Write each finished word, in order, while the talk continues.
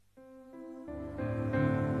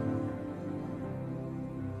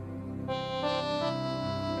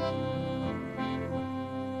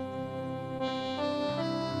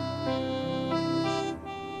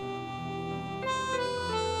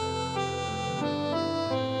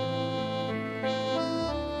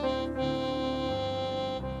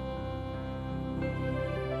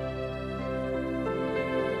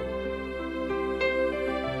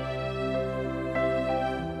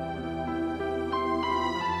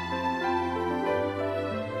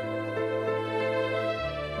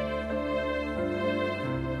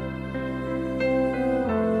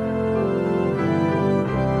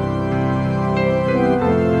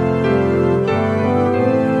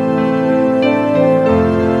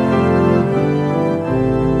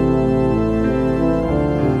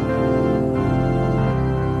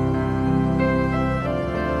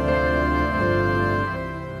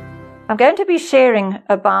I'm going to be sharing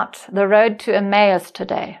about the road to Emmaus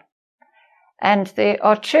today. And there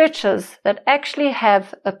are churches that actually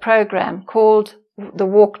have a program called the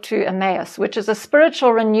Walk to Emmaus, which is a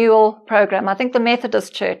spiritual renewal program. I think the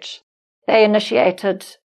Methodist Church, they initiated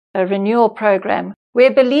a renewal program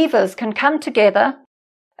where believers can come together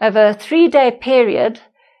over a 3-day period,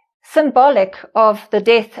 symbolic of the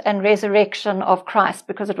death and resurrection of Christ,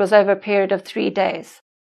 because it was over a period of 3 days.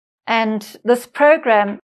 And this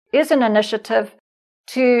program is an initiative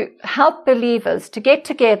to help believers to get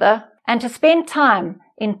together and to spend time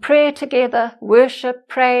in prayer together, worship,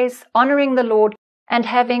 praise, honoring the Lord, and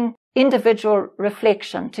having individual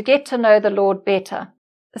reflection to get to know the Lord better.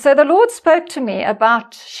 So the Lord spoke to me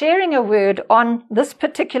about sharing a word on this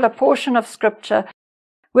particular portion of Scripture,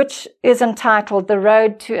 which is entitled The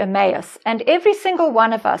Road to Emmaus. And every single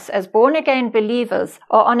one of us as born-again believers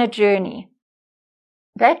are on a journey.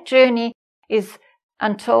 That journey is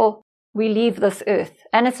until we leave this earth.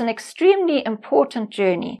 And it's an extremely important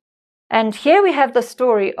journey. And here we have the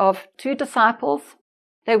story of 2 disciples.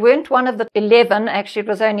 They weren't one of the 11. Actually, it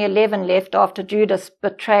was only 11 left after Judas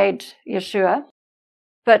betrayed Yeshua.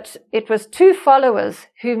 But it was 2 followers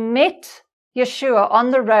who met Yeshua on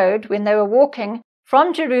the road when they were walking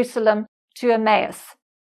from Jerusalem to Emmaus.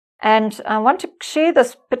 And I want to share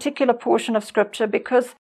this particular portion of Scripture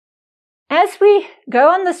because as we go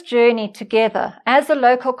on this journey together as a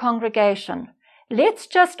local congregation, let's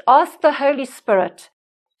just ask the Holy Spirit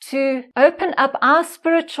to open up our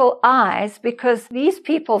spiritual eyes, because these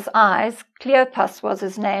people's eyes, Cleopas was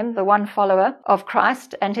his name, the one follower of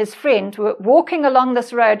Christ, and his friend were walking along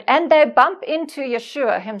this road, and they bump into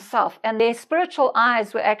Yeshua himself, and their spiritual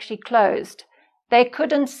eyes were actually closed. They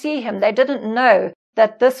couldn't see him. They didn't know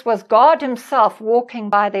that this was God himself walking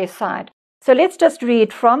by their side. So let's just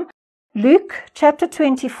read from Luke chapter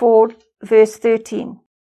 24, verse 13.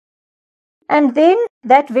 And then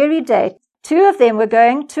that very day, 2 of them were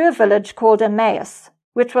going to a village called Emmaus,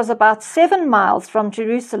 which was about 7 miles from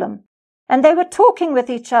Jerusalem, and they were talking with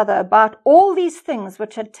each other about all these things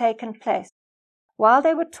which had taken place. While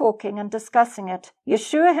they were talking and discussing it,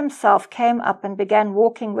 Yeshua himself came up and began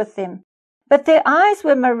walking with them, but their eyes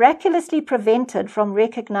were miraculously prevented from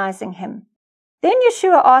recognizing him. Then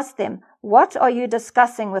Yeshua asked them, "What are you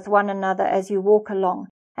discussing with one another as you walk along?"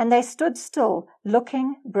 And they stood still,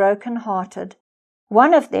 looking broken-hearted.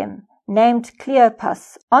 One of them, named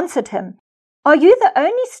Cleopas, answered him, "Are you the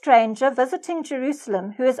only stranger visiting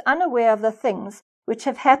Jerusalem who is unaware of the things which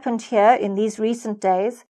have happened here in these recent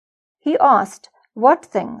days?" He asked, "What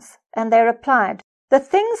things?" And they replied, "The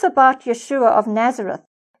things about Yeshua of Nazareth,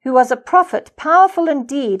 who was a prophet, powerful in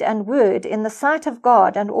deed and word in the sight of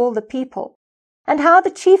God and all the people, and how the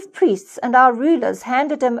chief priests and our rulers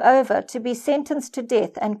handed him over to be sentenced to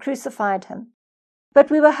death and crucified him. But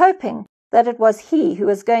we were hoping that it was he who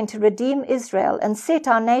was going to redeem Israel and set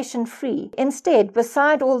our nation free. Instead,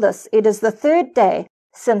 beside all this, it is the 3rd day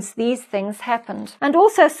since these things happened. And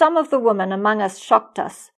also some of the women among us shocked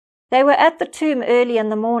us. They were at the tomb early in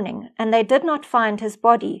the morning, and they did not find his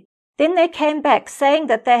body. Then they came back, saying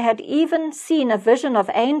that they had even seen a vision of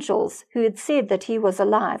angels who had said that he was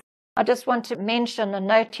alive." I just want to mention a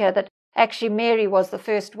note here that actually Mary was the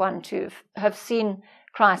first one to have seen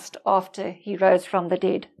Christ after he rose from the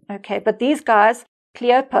dead. Okay, but these guys,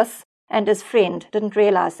 Cleopas and his friend, didn't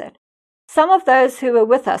realize that. Some of those who were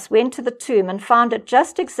with us went to the tomb and found it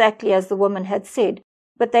just exactly as the woman had said,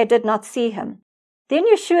 but they did not see him. Then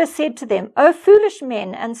Yeshua said to them, "O foolish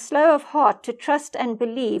men and slow of heart to trust and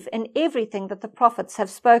believe in everything that the prophets have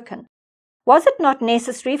spoken. Was it not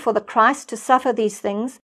necessary for the Christ to suffer these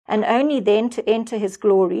things, and only then to enter his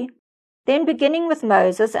glory?" Then, beginning with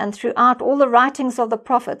Moses and throughout all the writings of the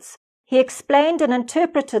prophets, he explained and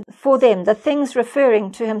interpreted for them the things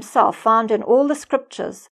referring to himself found in all the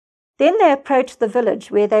scriptures. Then they approached the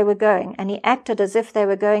village where they were going, and he acted as if they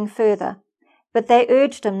were going further. But they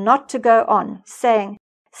urged him not to go on, saying,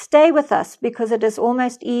 "Stay with us, because it is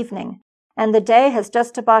almost evening, and the day has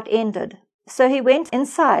just about ended." So he went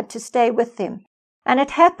inside to stay with them. And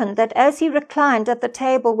it happened that as he reclined at the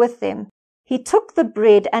table with them, he took the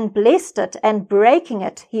bread and blessed it, and breaking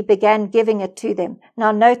it, he began giving it to them.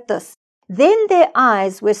 Now note this. Then their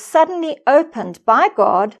eyes were suddenly opened by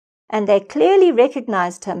God, and they clearly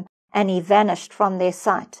recognized him, and he vanished from their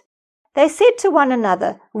sight. They said to one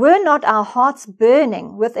another, "Were not our hearts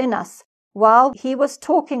burning within us while he was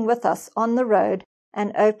talking with us on the road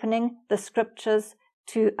and opening the scriptures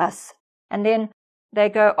to us?" And then they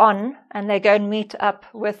go on and they go and meet up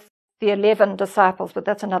with the 11 disciples, but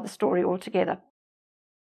that's another story altogether.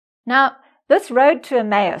 Now, this road to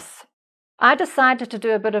Emmaus, I decided to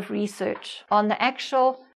do a bit of research on the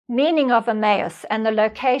actual meaning of Emmaus and the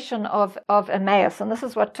location of Emmaus. And this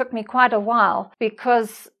is what took me quite a while,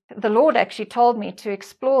 because the Lord actually told me to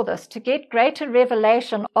explore this, to get greater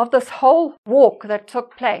revelation of this whole walk that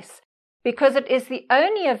took place, because it is the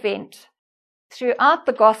only event throughout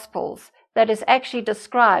the Gospels that is actually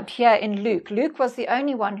described here in Luke. Luke was the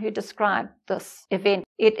only one who described this event.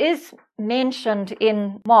 It is mentioned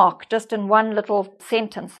in Mark, just in one little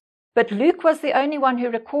sentence. But Luke was the only one who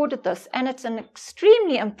recorded this, and it's an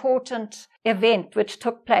extremely important event which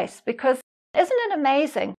took place, because isn't it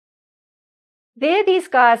amazing? There these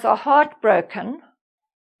guys are heartbroken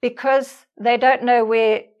because they don't know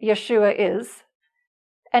where Yeshua is,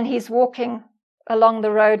 and he's walking along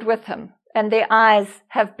the road with him, and their eyes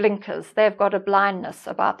have blinkers. They've got a blindness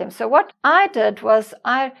about them. So what I did was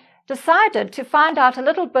I decided to find out a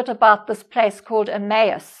little bit about this place called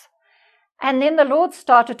Emmaus. And then the Lord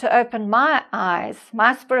started to open my eyes,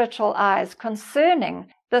 my spiritual eyes,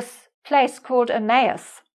 concerning this place called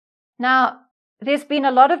Emmaus. Now, there's been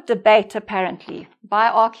a lot of debate, apparently, by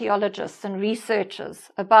archaeologists and researchers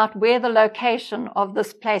about where the location of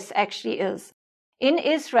this place actually is. In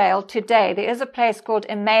Israel today, there is a place called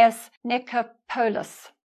Emmaus Nicopolis.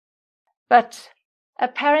 But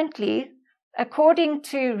apparently, according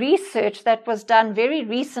to research that was done very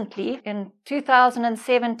recently in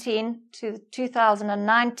 2017 to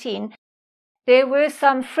 2019, there were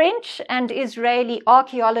some French and Israeli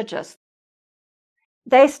archaeologists.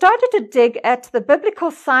 They started to dig at the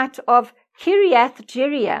biblical site of Kiriath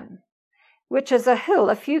Jearim, which is a hill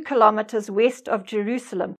a few kilometers west of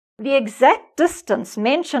Jerusalem. The exact distance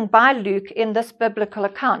mentioned by Luke in this biblical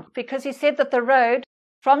account, because he said that the road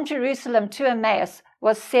from Jerusalem to Emmaus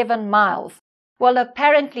was 7 miles. Well,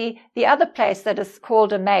 apparently the other place that is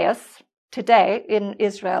called Emmaus today in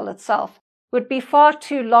Israel itself would be far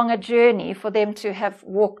too long a journey for them to have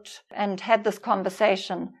walked and had this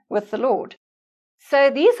conversation with the Lord.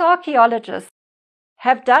 So these archaeologists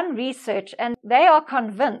have done research, and they are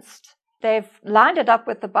convinced. They've lined it up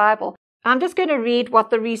with the Bible. I'm just going to read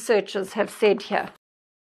what the researchers have said here.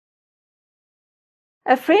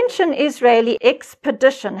 A French and Israeli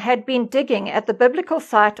expedition had been digging at the biblical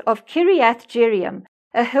site of Kiriath Jearim,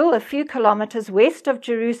 a hill a few kilometers west of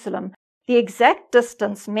Jerusalem, the exact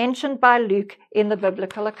distance mentioned by Luke in the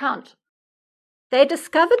biblical account. They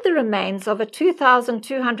discovered the remains of a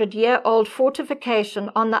 2,200-year-old fortification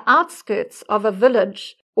on the outskirts of a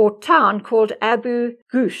village or town called Abu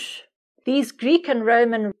Ghush. These Greek and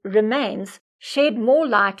Roman remains shed more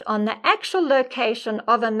light on the actual location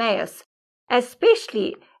of Emmaus,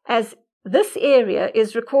 especially as this area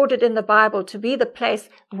is recorded in the Bible to be the place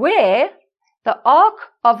where the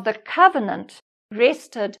Ark of the Covenant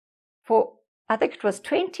rested for, I think it was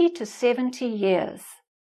 20 to 70 years.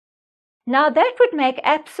 Now that would make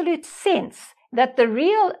absolute sense, that the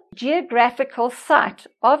real geographical site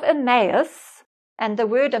of Emmaus, and the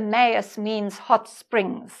word Emmaus means hot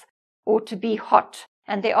springs, or to be hot,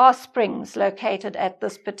 and there are springs located at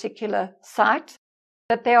this particular site,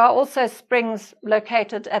 but there are also springs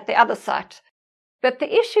located at the other site. But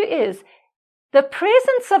the issue is, the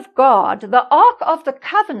presence of God, the Ark of the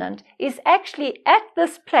Covenant, is actually at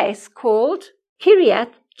this place called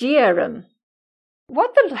Kiriath Jearim.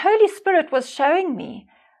 What the Holy Spirit was showing me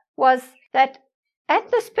was that at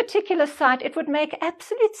this particular site, it would make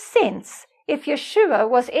absolute sense if Yeshua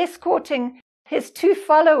was escorting his 2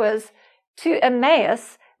 followers to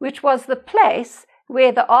Emmaus, which was the place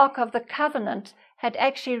where the Ark of the Covenant had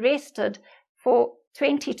actually rested for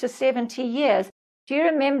 20 to 70 years. Do you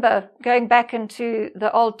remember going back into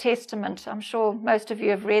the Old Testament? I'm sure most of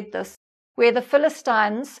you have read this, where the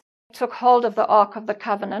Philistines took hold of the Ark of the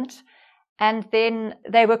Covenant, and then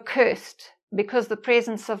they were cursed because the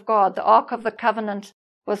presence of God, the Ark of the Covenant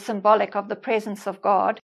was symbolic of the presence of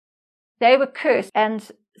God. They were cursed, and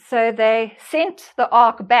so they sent the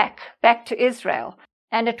Ark back to Israel,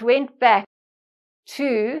 and it went back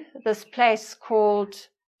to this place called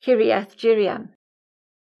Kiriath Jearim.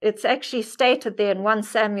 It's actually stated there in 1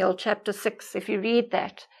 Samuel chapter 6. If you read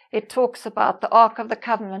that, it talks about the Ark of the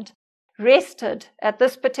Covenant rested at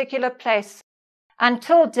this particular place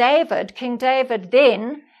until King David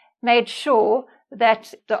then made sure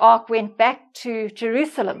that the Ark went back to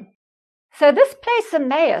Jerusalem. So this place,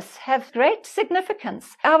 Emmaus, has great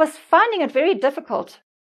significance. I was finding it very difficult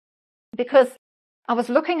because I was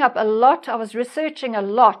looking up a lot, I was researching a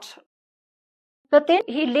lot. But then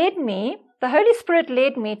the Holy Spirit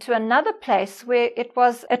led me to another place where it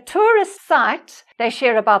was a tourist site. They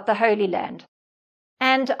share about the Holy Land.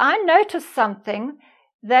 And I noticed something,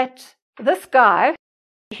 that this guy,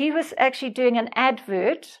 he was actually doing an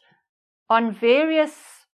advert on various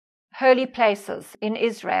holy places in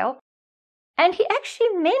Israel. And he actually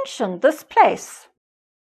mentioned this place,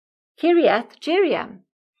 Kiriath Jearim.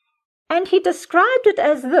 And he described it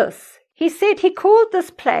as this. He said he called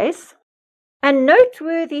this place a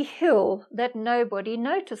noteworthy hill that nobody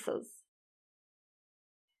notices.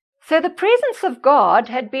 So the presence of God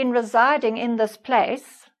had been residing in this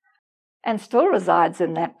place and still resides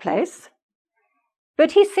in that place.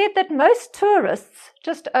 But he said that most tourists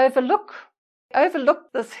just overlook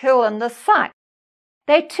this hill and this site.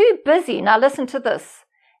 They're too busy, now listen to this,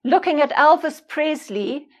 looking at Elvis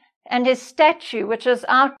Presley and his statue, which is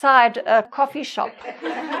outside a coffee shop.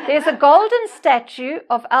 There's a golden statue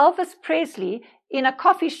of Elvis Presley in a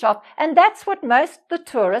coffee shop, and that's what most the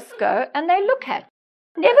tourists go and they look at.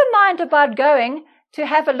 Never mind about going to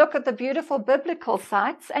have a look at the beautiful biblical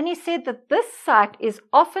sites. And he said that this site is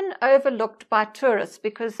often overlooked by tourists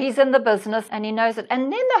because he's in the business and he knows it. And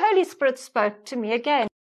then the Holy Spirit spoke to me again.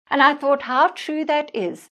 And I thought how true that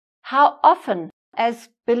is. How often as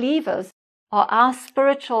believers are our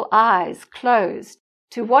spiritual eyes closed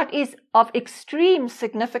to what is of extreme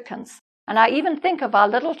significance. And I even think of our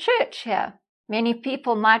little church here. Many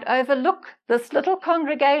people might overlook this little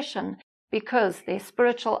congregation because their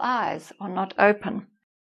spiritual eyes are not open.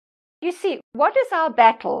 You see, what is our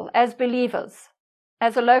battle as believers,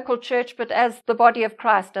 as a local church, but as the body of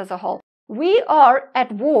Christ as a whole? We are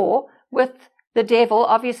at war with the devil,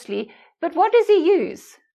 obviously, but what does he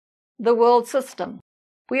use? The world system.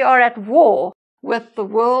 We are at war with the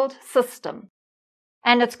world system.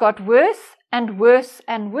 And it's got worse and worse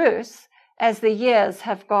and worse as the years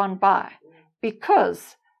have gone by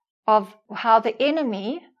because of how the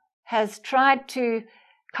enemy has tried to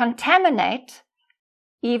contaminate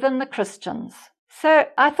even the Christians. So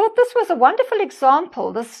I thought this was a wonderful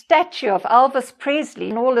example, the statue of Elvis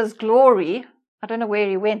Presley in all his glory. I don't know where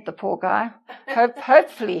he went, the poor guy.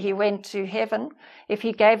 Hopefully he went to heaven if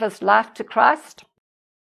he gave his life to Christ.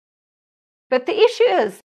 But the issue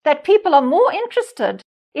is that people are more interested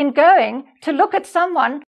in going to look at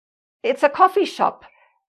someone. It's a coffee shop.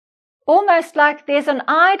 Almost like there's an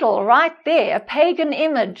idol right there, a pagan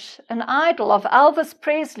image, an idol of Elvis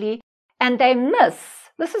Presley, and they miss.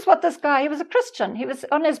 This is what this guy, he was a Christian, he was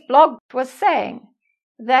on his blog, was saying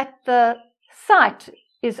that the site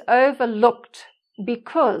is overlooked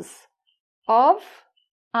because of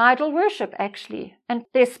idol worship, actually, and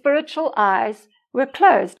their spiritual eyes were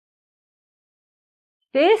closed.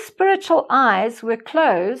 Their spiritual eyes were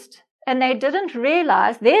closed, and they didn't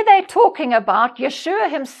realize, there they're talking about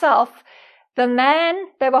Yeshua himself, the man,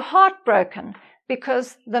 they were heartbroken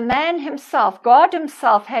because the man himself, God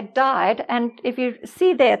himself, had died. And if you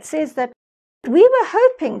see there, it says that we were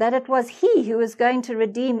hoping that it was he who was going to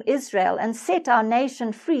redeem Israel and set our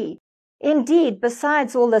nation free. Indeed,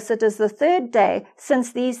 besides all this, it is the third day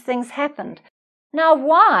since these things happened. Now,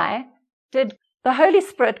 why did the Holy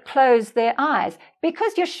Spirit closed their eyes?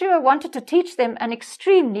 Because Yeshua wanted to teach them an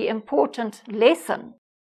extremely important lesson.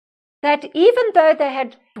 That even though they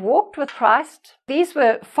had walked with Christ, these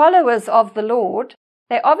were followers of the Lord.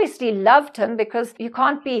 They obviously loved him because you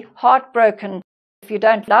can't be heartbroken if you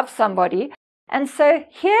don't love somebody. And so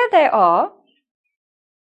here they are,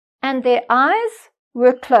 and their eyes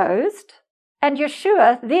were closed, and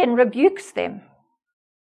Yeshua then rebukes them.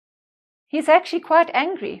 He's actually quite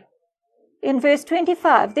angry. In verse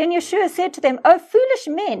 25, then Yeshua said to them, O foolish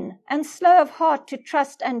men, and slow of heart to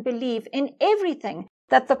trust and believe in everything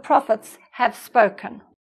that the prophets have spoken.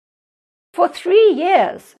 For 3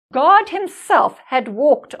 years, God himself had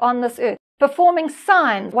walked on this earth, performing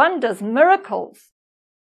signs, wonders, miracles,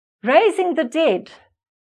 raising the dead,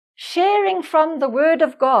 sharing from the word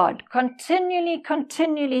of God,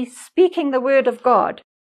 continually speaking the word of God.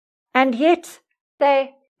 And yet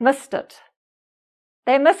they missed it.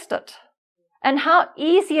 They missed it. And how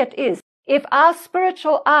easy it is if our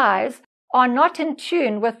spiritual eyes are not in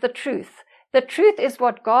tune with the truth. The truth is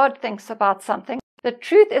what God thinks about something. The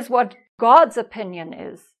truth is what God's opinion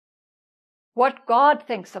is. What God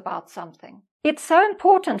thinks about something. It's so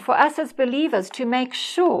important for us as believers to make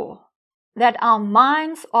sure that our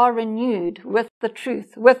minds are renewed with the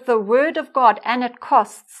truth, with the word of God, and it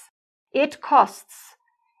costs. It costs.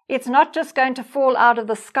 It's not just going to fall out of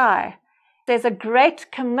the sky. There's a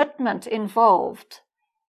great commitment involved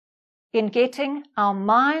in getting our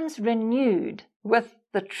minds renewed with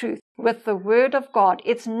the truth, with the word of God.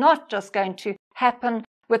 It's not just going to happen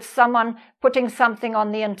with someone putting something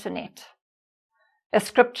on the internet, a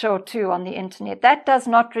scripture or two on the internet. That does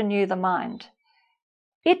not renew the mind.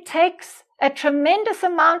 It takes a tremendous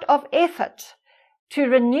amount of effort to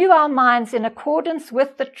renew our minds in accordance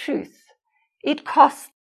with the truth. It costs.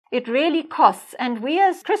 It really costs. And we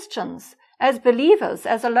as Christians, as believers,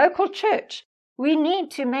 as a local church, we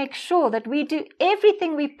need to make sure that we do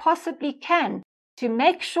everything we possibly can to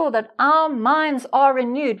make sure that our minds are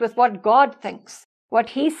renewed with what God thinks, what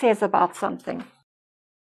He says about something.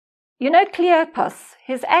 You know, Cleopas,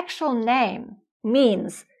 his actual name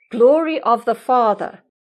means glory of the Father,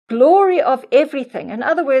 glory of everything. In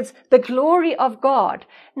other words, the glory of God.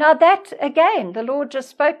 Now that, again, the Lord just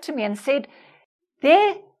spoke to me and said,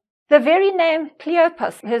 there, the very name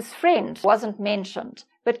Cleopas, his friend, wasn't mentioned,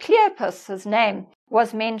 but Cleopas, his name,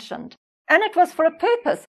 was mentioned. And it was for a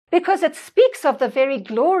purpose, because it speaks of the very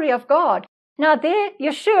glory of God. Now there,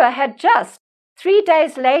 Yeshua had just 3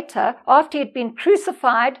 days later, after he'd been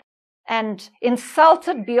crucified and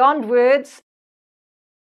insulted beyond words,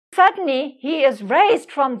 suddenly he is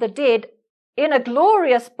raised from the dead in a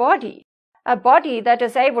glorious body, a body that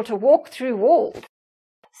is able to walk through walls.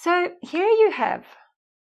 So here you have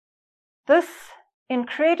this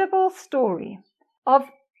incredible story of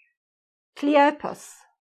Cleopas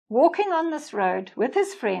walking on this road with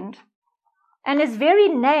his friend, and his very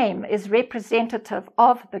name is representative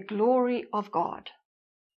of the glory of God.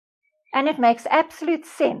 And it makes absolute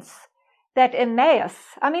sense that Emmaus,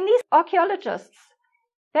 these archaeologists,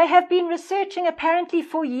 they have been researching apparently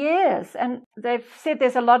for years, and they've said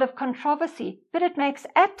there's a lot of controversy, but it makes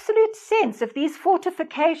absolute sense if these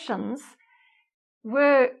fortifications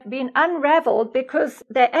were being unraveled, because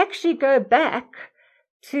they actually go back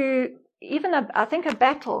to even, a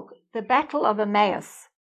battle. The Battle of Emmaus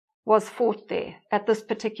was fought there at this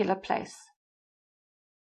particular place.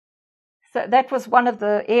 So that was one of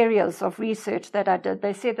the areas of research that I did.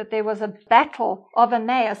 They said that there was a Battle of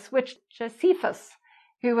Emmaus, which Josephus,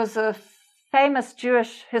 who was a famous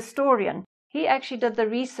Jewish historian, he actually did the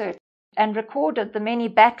research and recorded the many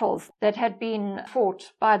battles that had been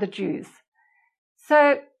fought by the Jews.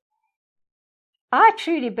 So I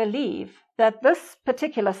truly believe that this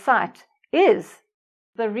particular site is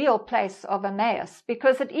the real place of Emmaus,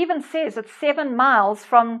 because it even says it's 7 miles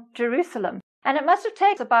from Jerusalem. And it must have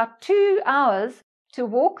taken about 2 hours to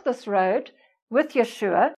walk this road with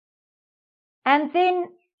Yeshua. And then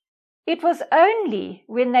it was only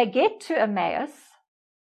when they get to Emmaus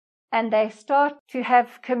and they start to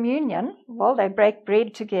have communion, well, they break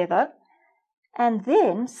bread together, and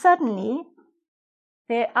then suddenly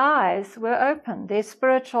their eyes were opened, their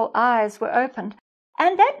spiritual eyes were opened.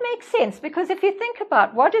 And that makes sense, because if you think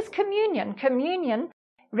about what is communion, communion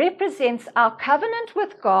represents our covenant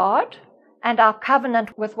with God and our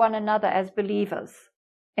covenant with one another as believers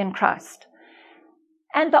in Christ.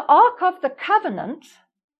 And the Ark of the Covenant,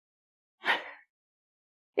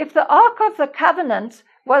 if the Ark of the Covenant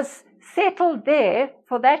was settled there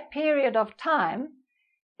for that period of time,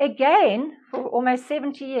 again, for almost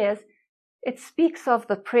 70 years, it speaks of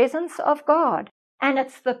the presence of God. And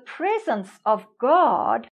it's the presence of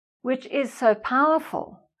God which is so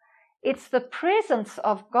powerful. It's the presence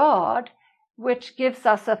of God which gives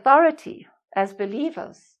us authority as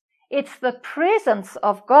believers. It's the presence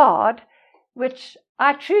of God which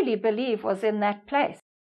I truly believe was in that place.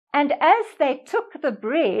 And as they took the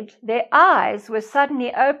bread, their eyes were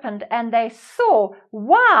suddenly opened and they saw,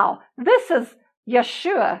 wow, this is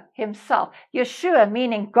Yeshua himself. Yeshua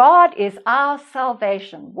meaning God is our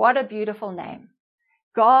salvation. What a beautiful name.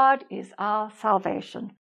 God is our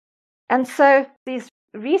salvation. And so these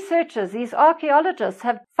researchers, these archaeologists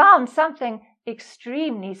have found something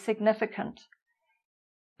extremely significant.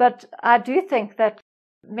 But I do think that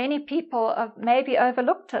many people have maybe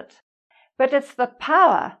overlooked it. But it's the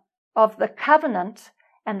power of the covenant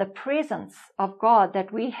and the presence of God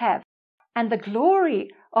that we have, and the glory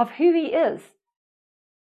of who He is.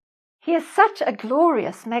 He is such a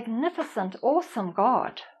glorious, magnificent, awesome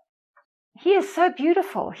God. He is so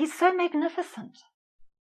beautiful. He's so magnificent.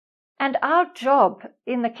 And our job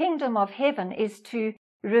in the kingdom of heaven is to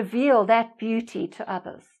reveal that beauty to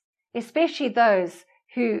others, especially those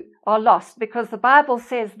who are lost, because the Bible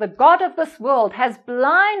says the God of this world has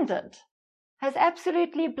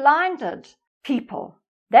absolutely blinded people.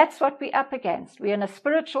 That's what we're up against. We're in a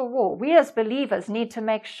spiritual war. We as believers need to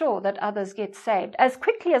make sure that others get saved as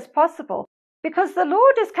quickly as possible, because the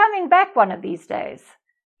Lord is coming back one of these days.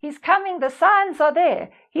 He's coming. The signs are there.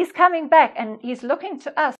 He's coming back, and He's looking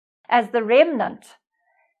to us as the remnant,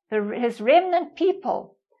 His remnant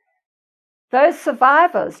people, those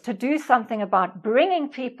survivors, to do something about bringing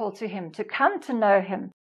people to Him, to come to know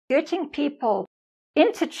Him, getting people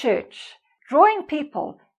into church, drawing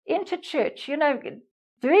people into church,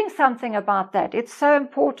 doing something about that. It's so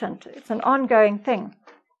important. It's an ongoing thing.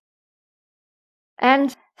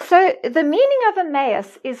 And So the meaning of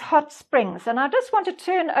Emmaus is hot springs. And I just want to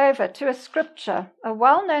turn over to a scripture, a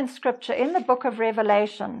well-known scripture in the book of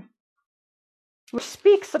Revelation, which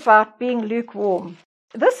speaks about being lukewarm.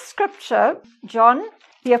 This scripture, John,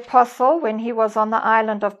 the apostle, when he was on the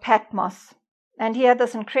island of Patmos, and he had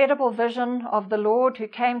this incredible vision of the Lord who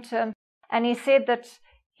came to him, and he said that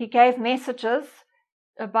he gave messages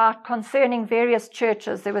about concerning various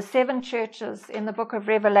churches. There were 7 churches in the book of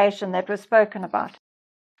Revelation that were spoken about.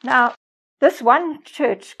 Now, this one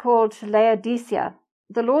church called Laodicea,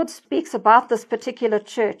 the Lord speaks about this particular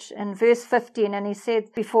church in verse 15, and he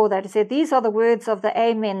said before that, he said, "These are the words of the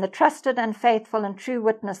Amen, the trusted and faithful and true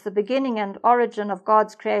witness, the beginning and origin of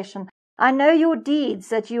God's creation. I know your deeds,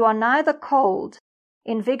 that you are neither cold,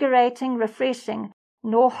 invigorating, refreshing,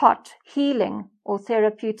 nor hot, healing, or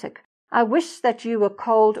therapeutic. I wish that you were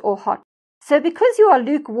cold or hot. So because you are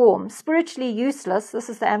lukewarm, spiritually useless," this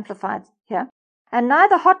is the Amplified here, "and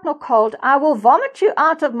neither hot nor cold, I will vomit you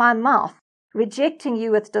out of my mouth, rejecting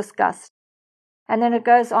you with disgust." And then it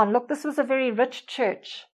goes on. Look, this was a very rich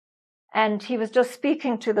church, and he was just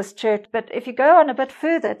speaking to this church. But if you go on a bit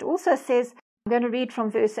further, it also says, I'm going to read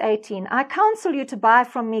from verse 18, "I counsel you to buy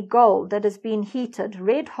from me gold that has been heated,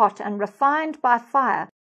 red hot, and refined by fire,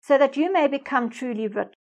 so that you may become truly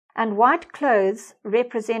rich, and white clothes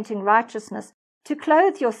representing righteousness, to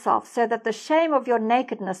clothe yourself, so that the shame of your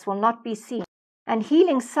nakedness will not be seen, and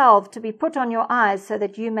healing salve to be put on your eyes, so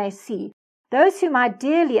that you may see. Those whom I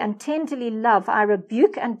dearly and tenderly love, I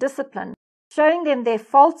rebuke and discipline, showing them their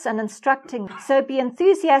faults and instructing them. So be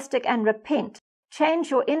enthusiastic and repent.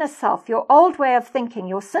 Change your inner self, your old way of thinking,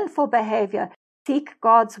 your sinful behavior. Seek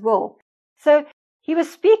God's will." So he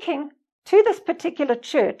was speaking to this particular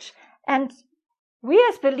church, and we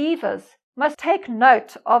as believers must take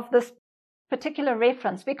note of this particular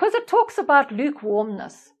reference, because it talks about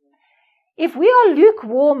lukewarmness. If we are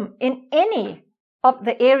lukewarm in any of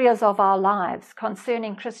the areas of our lives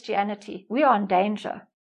concerning Christianity, we are in danger.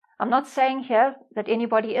 I'm not saying here that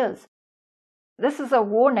anybody is. This is a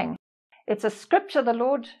warning. It's a scripture the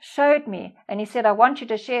Lord showed me, and he said, I want you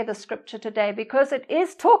to share the scripture today, because it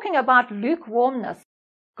is talking about lukewarmness.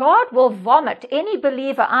 God will vomit any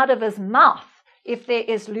believer out of his mouth if there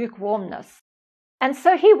is lukewarmness. And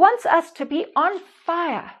so he wants us to be on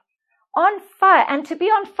fire. On fire. And to be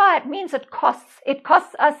on fire, it means it costs. It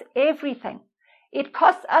costs us everything. It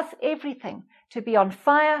costs us everything to be on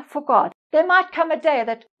fire for God. There might come a day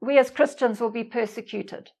that we as Christians will be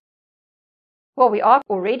persecuted. Well, we are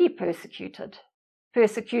already persecuted.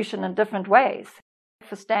 Persecution in different ways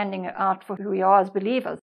for standing out for who we are as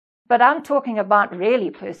believers. But I'm talking about really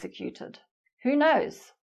persecuted. Who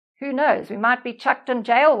knows? Who knows? We might be chucked in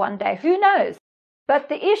jail one day. Who knows? But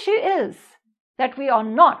the issue is that we are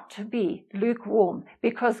not to be lukewarm,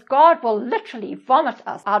 because God will literally vomit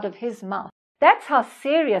us out of his mouth. That's how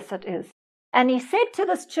serious it is. And he said to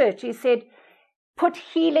this church, he said, put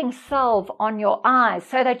healing salve on your eyes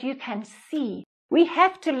so that you can see. We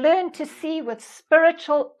have to learn to see with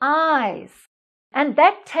spiritual eyes. And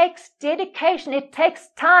that takes dedication. It takes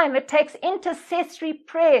time. It takes intercessory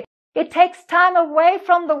prayer. It takes time away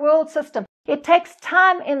from the world system. It takes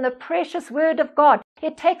time in the precious word of God.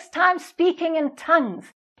 It takes time speaking in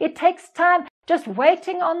tongues. It takes time just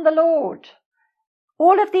waiting on the Lord.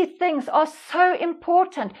 All of these things are so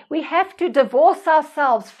important. We have to divorce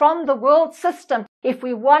ourselves from the world system if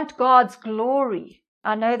we want God's glory.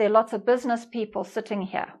 I know there are lots of business people sitting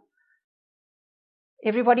here.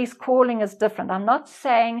 Everybody's calling is different. I'm not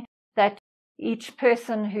saying that each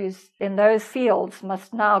person who's in those fields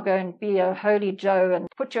must now go and be a holy Joe and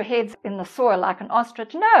put your heads in the soil like an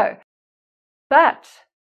ostrich. No. But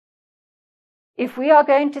if we are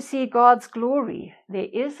going to see God's glory, there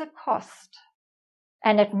is a cost.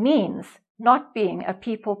 And it means not being a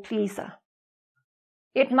people pleaser.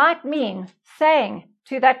 It might mean saying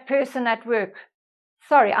to that person at work,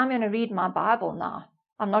 sorry, I'm going to read my Bible now.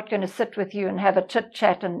 I'm not going to sit with you and have a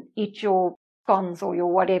chit-chat and eat your scones or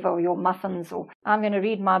your whatever, or your muffins, or I'm going to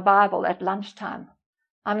read my Bible at lunchtime.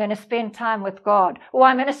 I'm going to spend time with God, or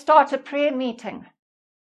I'm going to start a prayer meeting.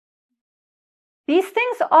 These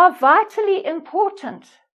things are vitally important.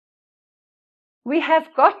 We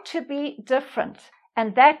have got to be different.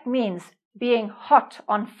 And that means being hot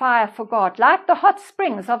on fire for God, like the hot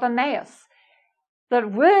springs of Emmaus. The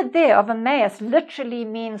word there of Emmaus literally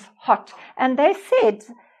means hot. And they said,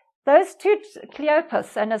 those two,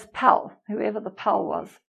 Cleopas and his pal, whoever the pal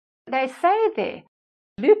was, they say there,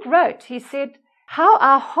 Luke wrote, he said, how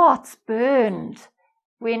our hearts burned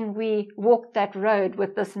when we walked that road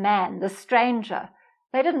with this man, this stranger.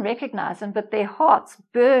 They didn't recognize him, but their hearts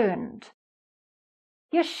burned.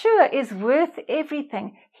 Yeshua is worth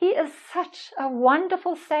everything. He is such a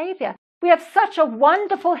wonderful Savior. We have such a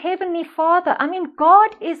wonderful Heavenly Father. I mean,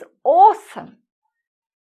 God is awesome.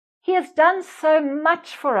 He has done so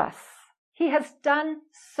much for us. He has done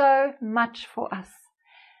so much for us.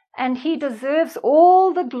 And He deserves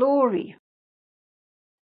all the glory.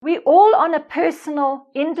 We're all on a personal,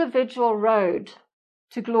 individual road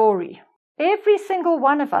to glory. Every single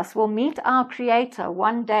one of us will meet our Creator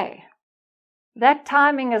one day. That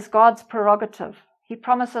timing is God's prerogative. He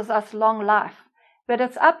promises us long life. But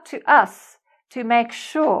it's up to us to make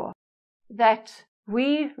sure that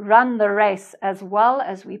we run the race as well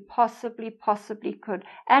as we possibly could.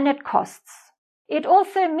 And it costs. It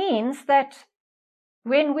also means that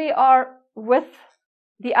when we are with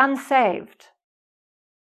the unsaved,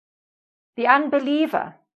 the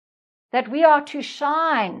unbeliever, that we are to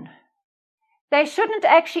shine. They shouldn't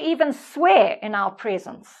actually even swear in our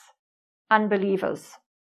presence, unbelievers.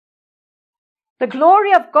 The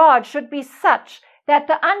glory of God should be such that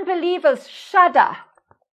the unbelievers shudder.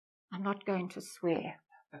 I'm not going to swear.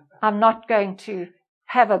 I'm not going to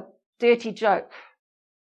have a dirty joke.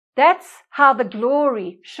 That's how the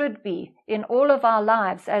glory should be in all of our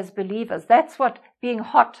lives as believers. That's what being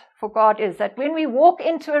hot for God is. That when we walk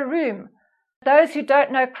into a room, those who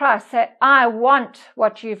don't know Christ say, I want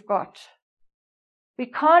what you've got. We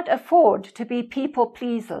can't afford to be people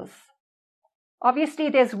pleasers. Obviously,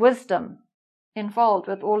 there's wisdom involved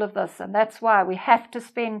with all of this, and that's why we have to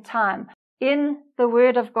spend time in the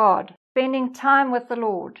Word of God, spending time with the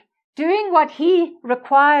Lord, doing what He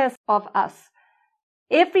requires of us.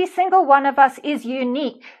 Every single one of us is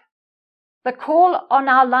unique. The call on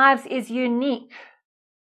our lives is unique.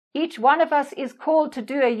 Each one of us is called to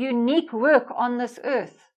do a unique work on this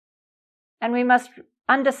earth. And we must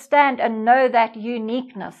understand and know that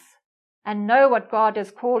uniqueness and know what God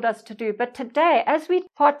has called us to do. But today, as we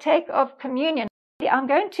partake of communion, I'm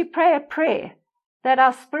going to pray a prayer that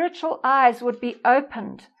our spiritual eyes would be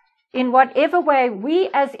opened in whatever way we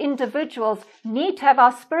as individuals need to have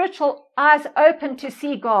our spiritual eyes open to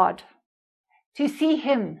see God, to see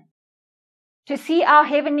Him, to see our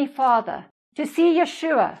Heavenly Father, to see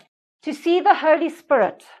Yeshua, to see the Holy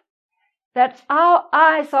Spirit, that our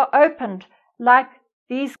eyes are opened like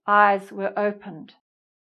these eyes were opened.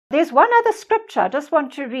 There's one other scripture I just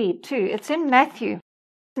want to read too. It's in Matthew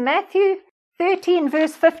 13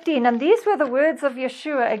 verse 15, and these were the words of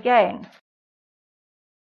Yeshua again.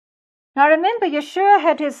 Now remember, Yeshua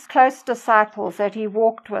had His close disciples that He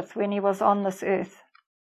walked with when He was on this earth.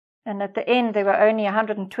 And at the end, there were only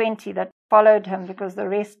 120 that followed Him, because the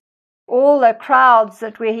rest, all the crowds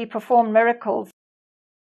that where He performed miracles,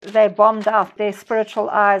 they bombed out. Their spiritual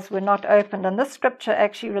eyes were not opened. And this scripture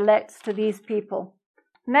actually relates to these people.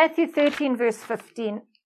 Matthew 13 verse 15.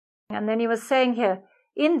 And then He was saying here,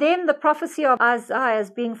 in them the prophecy of Isaiah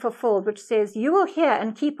is being fulfilled, which says, you will hear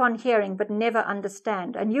and keep on hearing, but never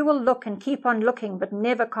understand. And you will look and keep on looking, but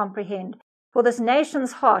never comprehend. For this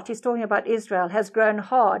nation's heart, He's talking about Israel, has grown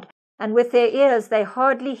hard, and with their ears they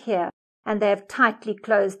hardly hear, and they have tightly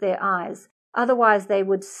closed their eyes. Otherwise they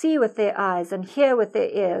would see with their eyes, and hear with their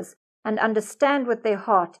ears, and understand with their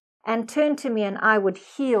heart, and turn to me, and I would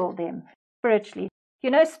heal them spiritually. You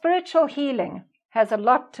know, spiritual healing has a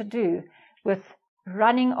lot to do with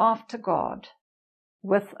running after God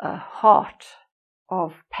with a heart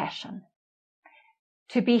of passion.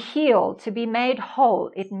 To be healed, to be made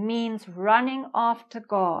whole, it means running after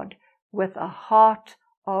God with a heart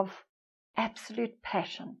of absolute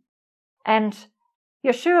passion. And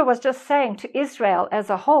Yeshua was just saying to Israel as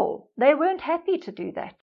a whole, they weren't happy to do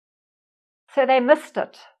that. So they missed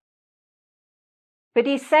it. But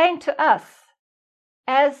He's saying to us,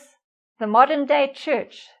 as the modern day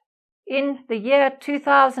church, in the year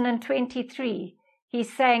 2023,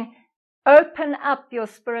 He's saying, open up your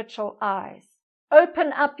spiritual eyes,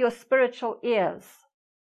 open up your spiritual ears,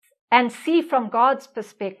 and see from God's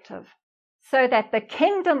perspective, so that the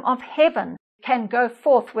kingdom of heaven can go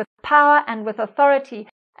forth with power and with authority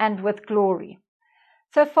and with glory.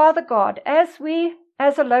 So, Father God, as we,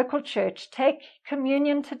 as a local church, take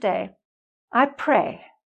communion today, I pray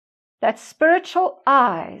that spiritual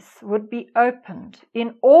eyes would be opened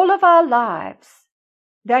in all of our lives,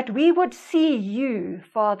 that we would see You,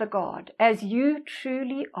 Father God, as You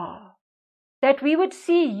truly are, that we would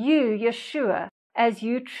see You, Yeshua, as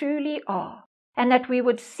You truly are, and that we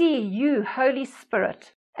would see You, Holy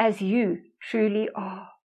Spirit, as You truly are,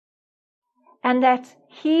 and that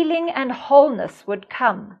healing and wholeness would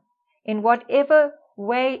come in whatever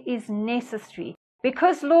way is necessary,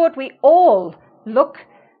 because, Lord, we all look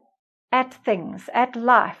at things, at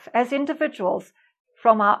life, as individuals,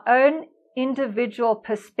 from our own individual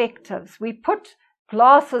perspectives. We put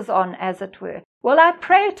glasses on, as it were. Well, I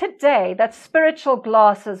pray today that spiritual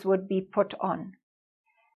glasses would be put on.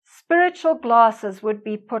 Spiritual glasses would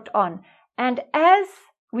be put on. And as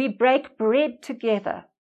we break bread together,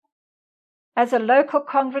 as a local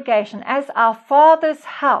congregation, as our Father's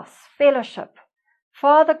house fellowship,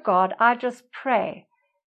 Father God, I just pray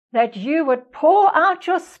that you would pour out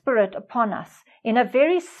your Spirit upon us in a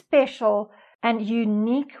very special and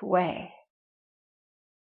unique way,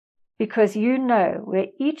 because you know where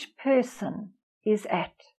each person is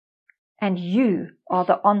at, and you are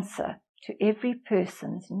the answer to every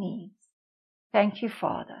person's needs. Thank you,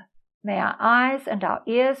 Father. May our eyes and our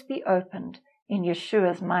ears be opened in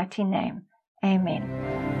Yeshua's mighty name.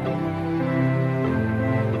 Amen.